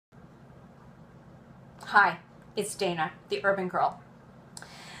Hi, it's Dana, the Urban Girl.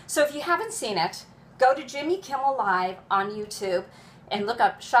 So if you haven't seen it, go to Jimmy Kimmel Live on YouTube and look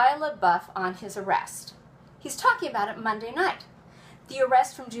up Shia LaBeouf on his arrest. He's talking about it Monday night. The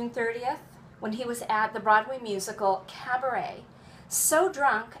arrest from June 30th, when he was at the Broadway musical Cabaret, so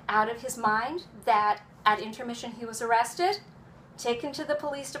drunk out of his mind that at intermission he was arrested, taken to the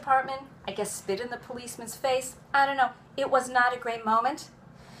police department, I guess spit in the policeman's face. I don't know. It was not a great moment.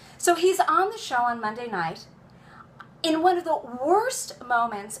 So he's on the show on Monday night in one of the worst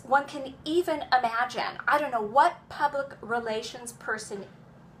moments one can even imagine. I don't know what public relations person,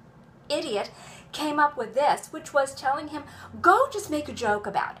 idiot, came up with this, which was telling him, go just make a joke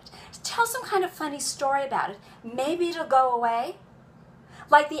about it. Tell some kind of funny story about it. Maybe it'll go away.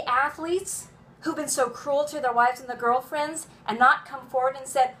 Like the athletes who've been so cruel to their wives and their girlfriends and not come forward and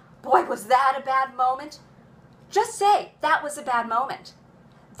said, boy, was that a bad moment? Just say, that was a bad moment.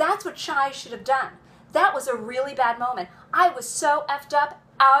 That's what Shia should have done. That was a really bad moment. I was so effed up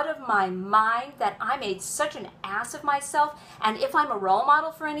out of my mind that I made such an ass of myself, and if I'm a role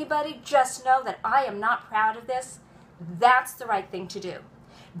model for anybody, just know that I am not proud of this. That's the right thing to do.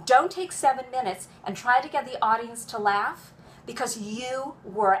 Don't take 7 minutes and try to get the audience to laugh because you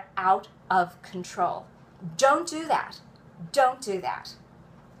were out of control. Don't do that. Don't do that.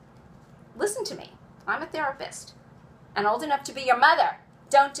 Listen to me. I'm a therapist and old enough to be your mother.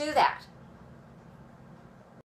 Don't do that.